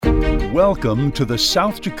Welcome to the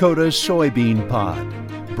South Dakota Soybean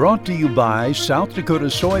Pod, brought to you by South Dakota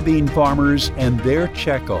soybean farmers and their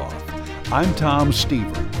checkoff. I'm Tom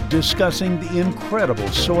Steever, discussing the incredible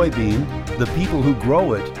soybean, the people who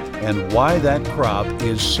grow it, and why that crop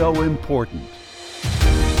is so important.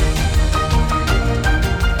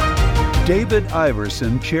 David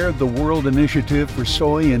Iverson chaired the World Initiative for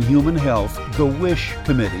Soy and Human Health, the WISHH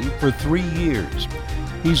Committee, for 3 years.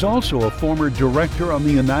 He's also a former director on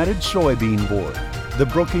the United Soybean Board. The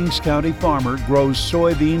Brookings County farmer grows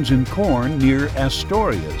soybeans and corn near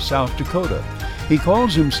Astoria, South Dakota. He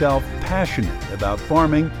calls himself passionate about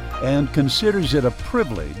farming and considers it a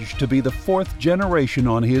privilege to be the fourth generation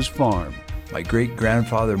on his farm. My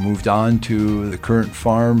great-grandfather moved on to the current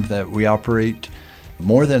farm that we operate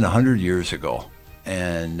more than 100 years ago,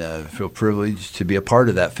 and feel privileged to be a part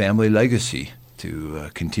of that family legacy, to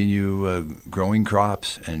continue growing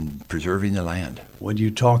crops and preserving the land. When you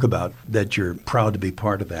talk about that you're proud to be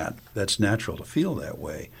part of that, that's natural to feel that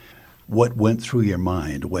way. What went through your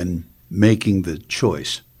mind when making the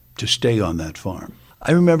choice to stay on that farm?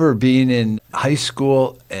 I remember being in high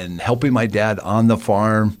school and helping my dad on the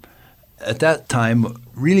farm. At that time,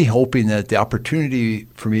 really hoping that the opportunity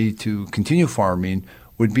for me to continue farming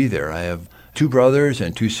would be there. I have 2 brothers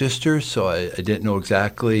and 2 sisters, so I didn't know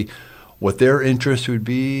exactly what their interests would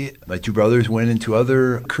be. My 2 brothers went into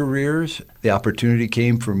other careers. The opportunity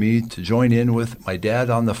came for me to join in with my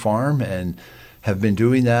dad on the farm and have been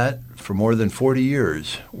doing that for more than 40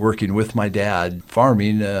 years, working with my dad,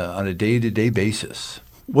 farming on a day-to-day basis.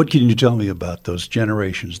 What can you tell me about those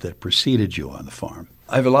generations that preceded you on the farm?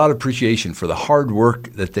 I have a lot of appreciation for the hard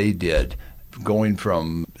work that they did, going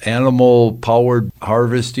from animal-powered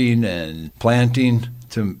harvesting and planting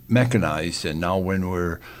to mechanized, and now when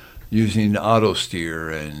we're using auto steer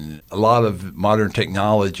and a lot of modern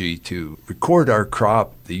technology to record our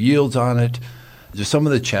crop, the yields on it. Just some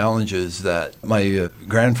of the challenges that my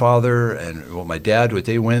grandfather and my dad, what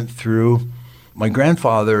they went through. My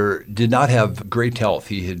grandfather did not have great health.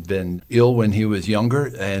 He had been ill when he was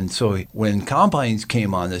younger, and so when combines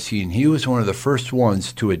came on the scene, he was one of the first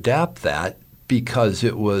ones to adapt that because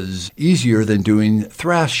it was easier than doing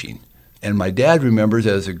thrashing. And my dad remembers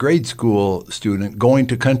as a grade school student going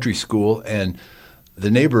to country school and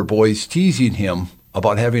the neighbor boys teasing him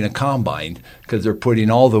about having a combine because they're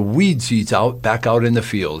putting all the weed seeds back out in the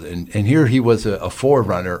field. And here he was a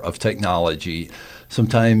forerunner of technology.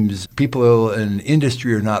 Sometimes people in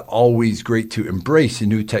industry are not always great to embrace a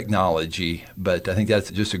new technology, but I think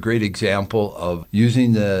that's just a great example of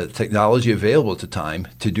using the technology available at the time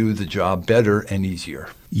to do the job better and easier.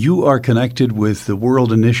 You are connected with the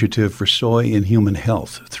World Initiative for Soy and Human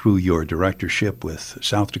Health through your directorship with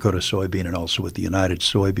South Dakota Soybean and also with the United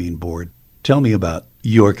Soybean Board. Tell me about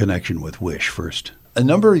your connection with WISHH first. A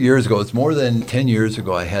number of years ago, it's more than 10 years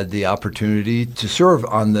ago, I had the opportunity to serve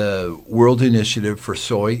on the World Initiative for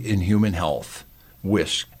Soy and Human Health,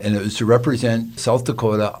 WISHH, and it was to represent South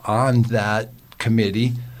Dakota on that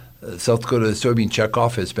committee. South Dakota Soybean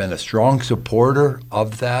Checkoff has been a strong supporter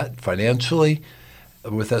of that financially.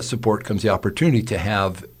 With that support comes the opportunity to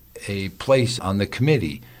have a place on the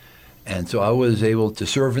committee. And so I was able to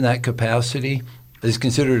serve in that capacity. It's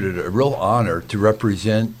considered a real honor to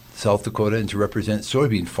represent South Dakota and to represent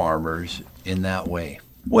soybean farmers in that way.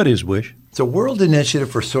 What is WISHH? It's a World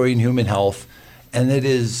Initiative for Soy and Human Health, and it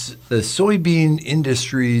is the soybean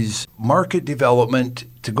industry's market development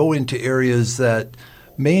to go into areas that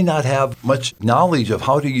may not have much knowledge of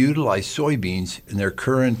how to utilize soybeans in their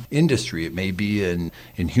current industry. It may be in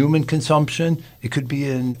human consumption. It could be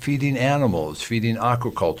in feeding animals, feeding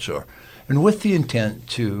aquaculture, and with the intent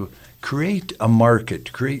to create a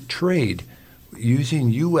market, create trade using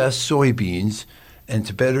U.S. soybeans and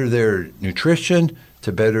to better their nutrition,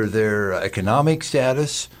 to better their economic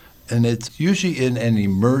status, and it's usually in an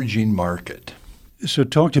emerging market. So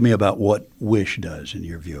talk to me about what WISHH does in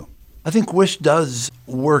your view. I think WISHH does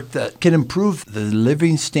work that can improve the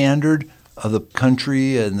living standard of the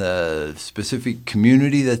country and the specific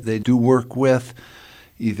community that they do work with,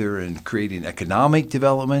 either in creating economic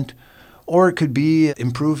development, or it could be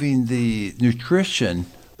improving the nutrition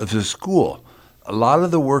of the school. A lot of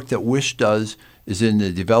the work that WISHH does is in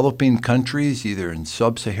the developing countries, either in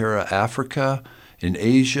sub-Saharan Africa, in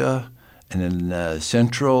Asia, and in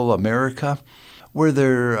Central America, where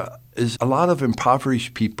there is a lot of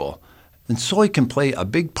impoverished people. And soy can play a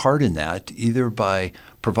big part in that, either by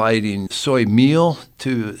providing soy meal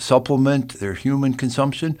to supplement their human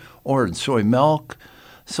consumption or in soy milk.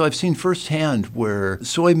 So I've seen firsthand where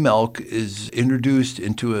soy milk is introduced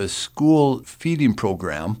into a school feeding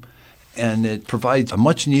program, and it provides a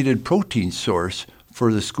much-needed protein source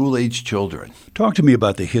for the school-age children. Talk to me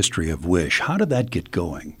about the history of WISHH. How did that get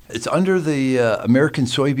going? It's under the American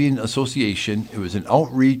Soybean Association. It was an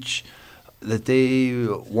outreach that they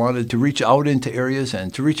wanted to reach out into areas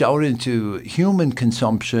and to reach out into human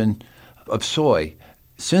consumption of soy.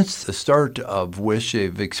 Since the start of WISHH,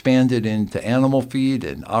 they've expanded into animal feed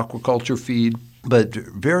and aquaculture feed, but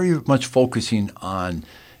very much focusing on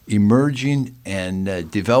emerging and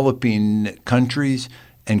developing countries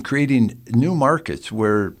and creating new markets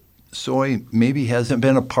where soy maybe hasn't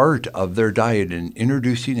been a part of their diet, and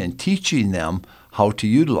introducing and teaching them how to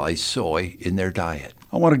utilize soy in their diet.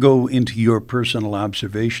 I want to go into your personal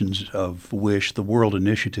observations of WISHH, the World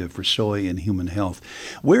Initiative for Soy and Human Health.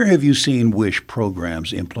 Where have you seen WISHH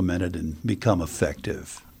programs implemented and become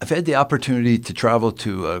effective? I've had the opportunity to travel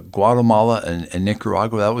to Guatemala and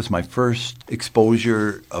Nicaragua. That was my first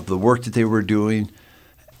exposure of the work that they were doing.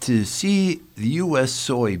 To see the U.S.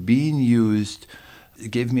 soy being used,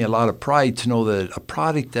 it gave me a lot of pride to know that a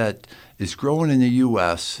product that is grown in the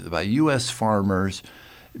U.S. by U.S. farmers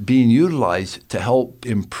being utilized to help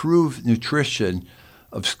improve nutrition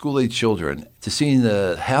of school-age children, to seeing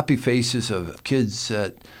the happy faces of kids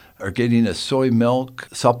that are getting a soy milk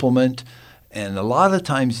supplement. And a lot of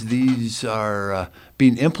times these are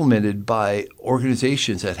being implemented by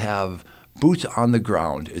organizations that have boots on the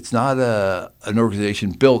ground. It's not an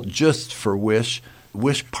organization built just for WISHH.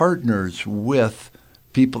 WISHH partners with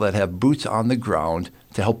people that have boots on the ground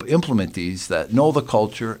to help implement these, that know the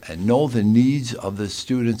culture and know the needs of the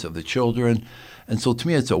students, of the children. And so to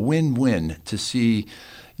me, it's a win-win to see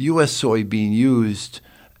U.S. soy being used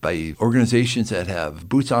by organizations that have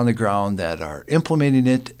boots on the ground, that are implementing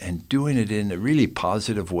it and doing it in a really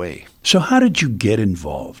positive way. So how did you get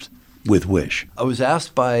involved with WISHH? I was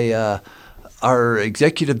asked by our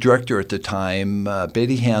executive director at the time,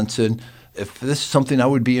 Betty Hansen, if this is something I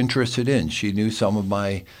would be interested in. She knew some of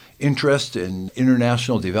my interest in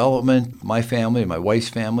international development. My family and my wife's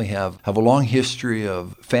family have a long history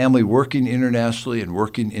of family working internationally and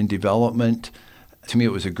working in development. To me,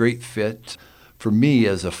 it was a great fit for me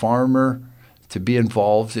as a farmer to be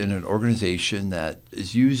involved in an organization that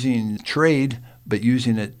is using trade, but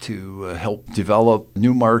using it to help develop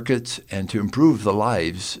new markets and to improve the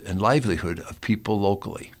lives and livelihood of people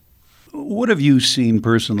locally. What have you seen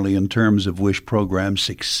personally in terms of WISHH program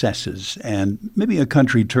successes and maybe a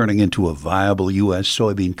country turning into a viable U.S.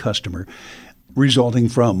 soybean customer resulting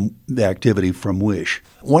from the activity from WISHH?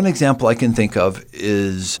 One example I can think of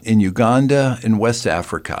is in Uganda in West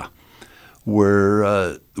Africa, where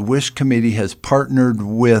the WISHH committee has partnered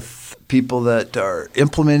with people that are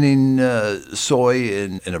implementing soy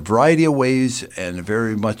in a variety of ways and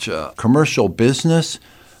very much a commercial business.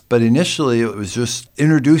 But initially, it was just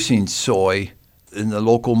introducing soy in the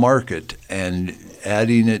local market and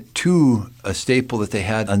adding it to a staple that they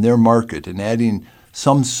had on their market and adding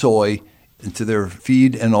some soy into their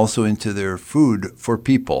feed and also into their food for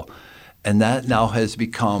people. And that now has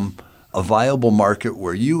become a viable market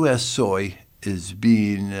where U.S. soy is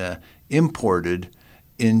being imported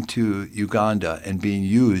into Uganda and being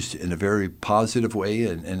used in a very positive way,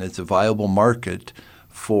 and it's a viable market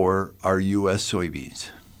for our U.S. soybeans.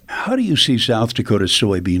 How do you see South Dakota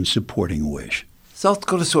Soybean supporting WISHH? South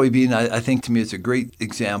Dakota Soybean, I think to me, it's a great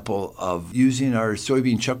example of using our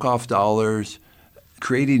soybean checkoff dollars,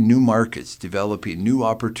 creating new markets, developing new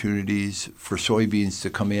opportunities for soybeans to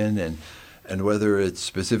come in, and whether it's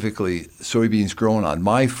specifically soybeans grown on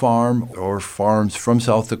my farm or farms from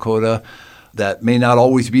South Dakota. That may not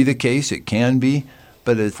always be the case. It can be.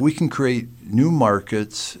 But if we can create new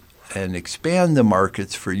markets and expand the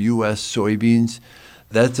markets for U.S. soybeans,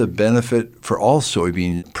 that's a benefit for all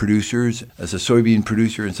soybean producers. As a soybean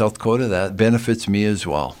producer in South Dakota, that benefits me as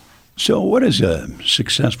well. So what does a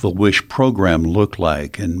successful WISHH program look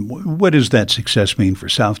like, and what does that success mean for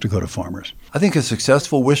South Dakota farmers? I think a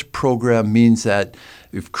successful WISHH program means that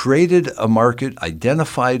we've created a market,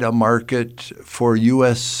 identified a market for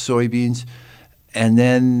U.S. soybeans, and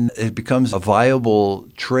then it becomes a viable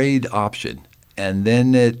trade option. And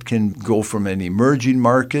then it can go from an emerging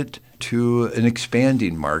market to an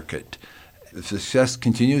expanding market. If success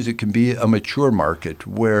continues, it can be a mature market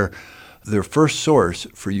where their first source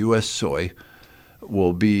for U.S. soy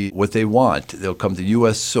will be what they want. They'll come to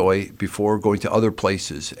U.S. soy before going to other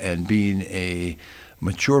places and being a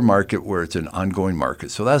mature market where it's an ongoing market.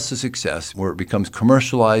 So that's the success, where it becomes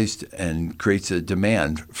commercialized and creates a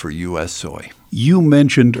demand for U.S. soy. You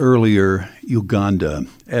mentioned earlier Uganda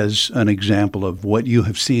as an example of what you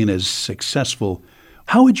have seen as successful.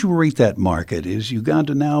 How would you rate that market? Is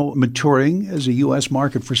Uganda now maturing as a U.S.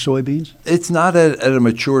 market for soybeans? It's not at a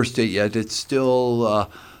mature state yet. It's still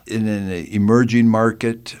in an emerging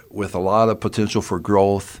market with a lot of potential for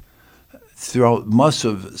growth. Throughout most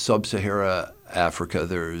of sub-Saharan Africa,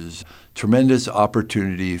 there's tremendous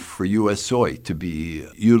opportunity for U.S. soy to be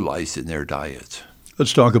utilized in their diets.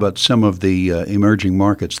 Let's talk about some of the emerging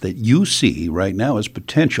markets that you see right now as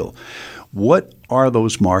potential. What are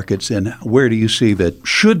those markets, and where do you see that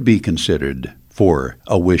should be considered for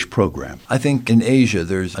a WISHH program? I think in Asia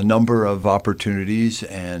there's a number of opportunities,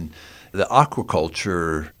 and the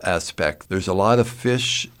aquaculture aspect, there's a lot of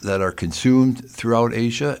fish that are consumed throughout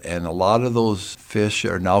Asia, and a lot of those fish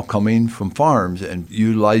are now coming from farms and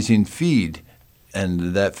utilizing feed,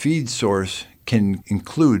 and that feed source can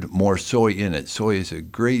include more soy in it. Soy is a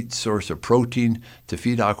great source of protein to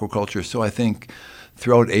feed aquaculture. So I think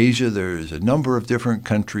throughout Asia, there's a number of different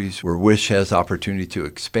countries where WISHH has opportunity to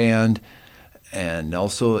expand. And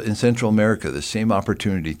also in Central America, the same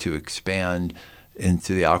opportunity to expand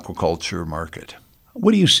into the aquaculture market.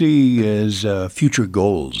 What do you see as future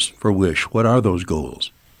goals for WISHH? What are those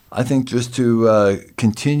goals? I think just to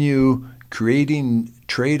continue creating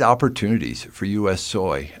trade opportunities for U.S.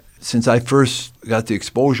 soy. Since I first got the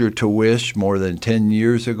exposure to WISHH more than 10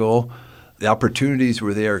 years ago, the opportunities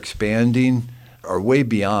where they are expanding are way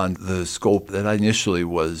beyond the scope that I initially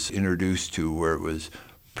was introduced to, where it was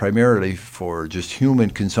primarily for just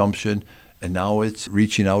human consumption, and now it's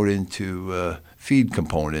reaching out into feed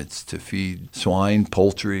components to feed swine,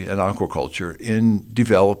 poultry, and aquaculture in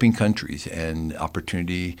developing countries, and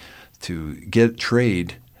opportunity to get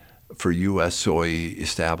trade for U.S. soy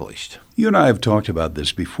established. You and I have talked about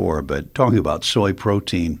this before, but talking about soy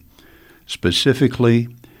protein specifically,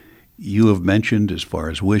 you have mentioned, as far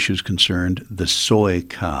as WISHH is concerned, the soy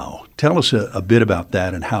cow. Tell us a bit about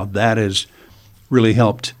that and how that has really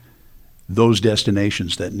helped those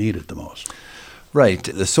destinations that need it the most. Right.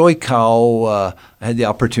 The soy cow, I had the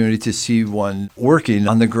opportunity to see one working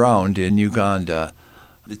on the ground in Uganda.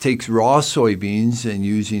 It takes raw soybeans and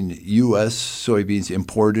using U.S. soybeans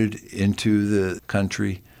imported into the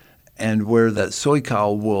country, and where that soy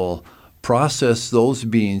cow will process those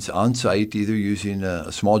beans on site, either using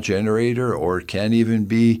a small generator, or it can even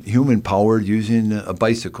be human-powered using a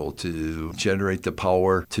bicycle to generate the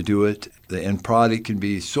power to do it. The end product can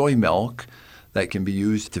be soy milk that can be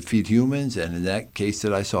used to feed humans, and in that case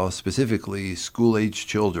that I saw specifically, school-aged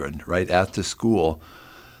children right at the school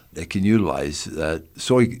that can utilize that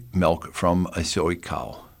soy milk from a soy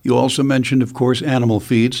cow. You also mentioned, of course, animal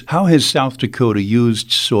feeds. How has South Dakota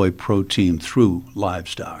used soy protein through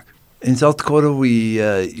livestock? In South Dakota, we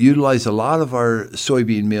utilize a lot of our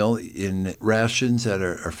soybean meal in rations that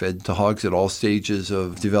are fed to hogs at all stages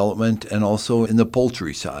of development, and also in the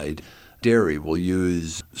poultry side. Dairy will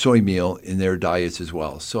use soy meal in their diets as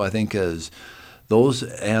well. So I think as those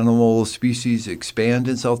animal species expand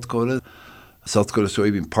in South Dakota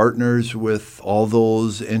Soybean partners with all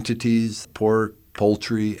those entities, pork,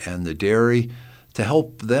 poultry, and the dairy, to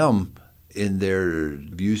help them in their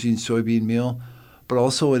using soybean meal, but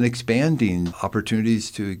also in expanding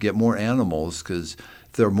opportunities to get more animals, because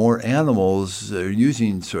if there are more animals that are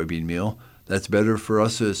using soybean meal, that's better for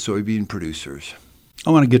us as soybean producers. I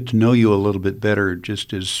want to get to know you a little bit better,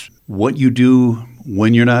 just as what you do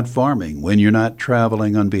when you're not farming, when you're not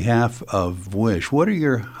traveling on behalf of WISHH. What are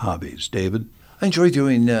your hobbies, David? I enjoy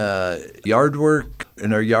doing yard work.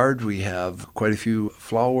 In our yard, we have quite a few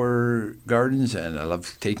flower gardens, and I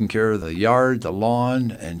love taking care of the yard, the lawn,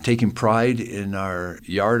 and taking pride in our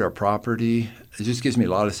yard, our property. It just gives me a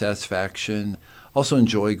lot of satisfaction. Also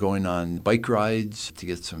enjoy going on bike rides to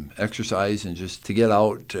get some exercise and just to get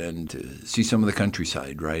out and to see some of the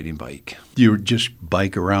countryside riding bike. Do you just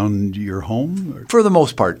bike around your home? Or? For the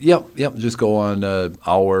most part, yep. Just go on an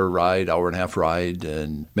hour and a half ride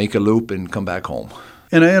and make a loop and come back home.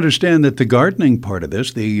 And I understand that the gardening part of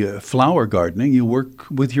this, the flower gardening, you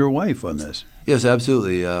work with your wife on this. Yes,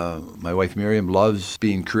 absolutely. My wife Miriam loves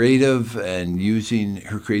being creative and using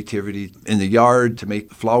her creativity in the yard to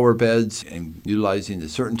make flower beds and utilizing a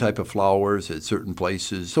certain type of flowers at certain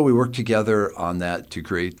places. So we work together on that to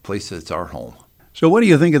create a place that's our home. So what do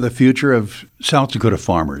you think of the future of South Dakota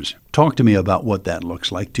farmers? Talk to me about what that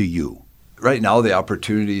looks like to you. Right now, the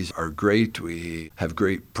opportunities are great. We have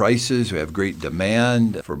great prices. We have great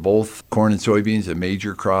demand for both corn and soybeans, the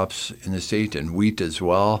major crops in the state, and wheat as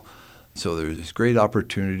well. So there's great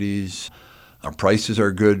opportunities. Our prices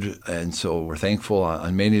are good, and so we're thankful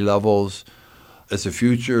on many levels. As a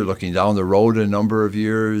future, looking down the road a number of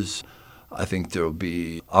years, I think there will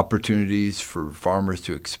be opportunities for farmers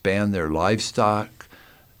to expand their livestock,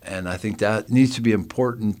 and I think that needs to be an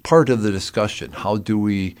important part of the discussion. How do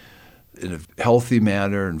we in a healthy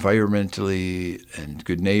manner, environmentally, and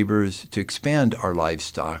good neighbors, to expand our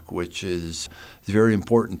livestock, which is very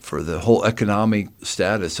important for the whole economic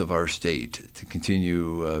status of our state. To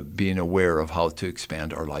continue being aware of how to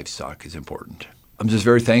expand our livestock is important. I'm just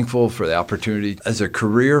very thankful for the opportunity as a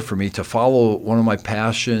career for me to follow one of my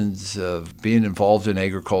passions of being involved in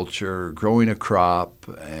agriculture, growing a crop,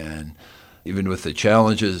 and even with the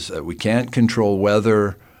challenges that we can't control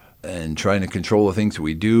weather and trying to control the things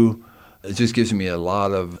we do, it just gives me a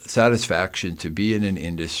lot of satisfaction to be in an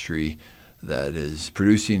industry that is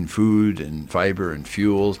producing food and fiber and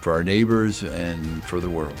fuels for our neighbors and for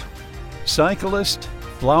the world. Cyclist,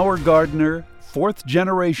 flower gardener,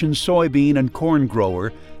 fourth-generation soybean and corn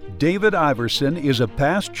grower, David Iverson is a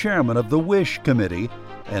past chairman of the WISHH Committee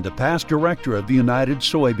and a past director of the United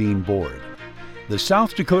Soybean Board. The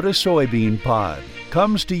South Dakota Soybean Pod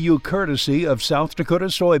comes to you courtesy of South Dakota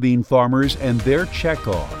soybean farmers and their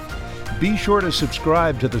checkoff. Be sure to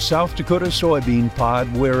subscribe to the South Dakota Soybean Pod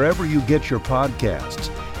wherever you get your podcasts,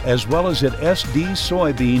 as well as at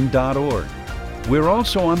sdsoybean.org. We're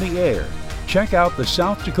also on the air. Check out the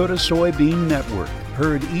South Dakota Soybean Network,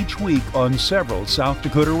 heard each week on several South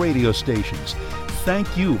Dakota radio stations.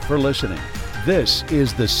 Thank you for listening. This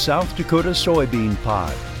is the South Dakota Soybean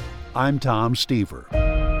Pod. I'm Tom Steever.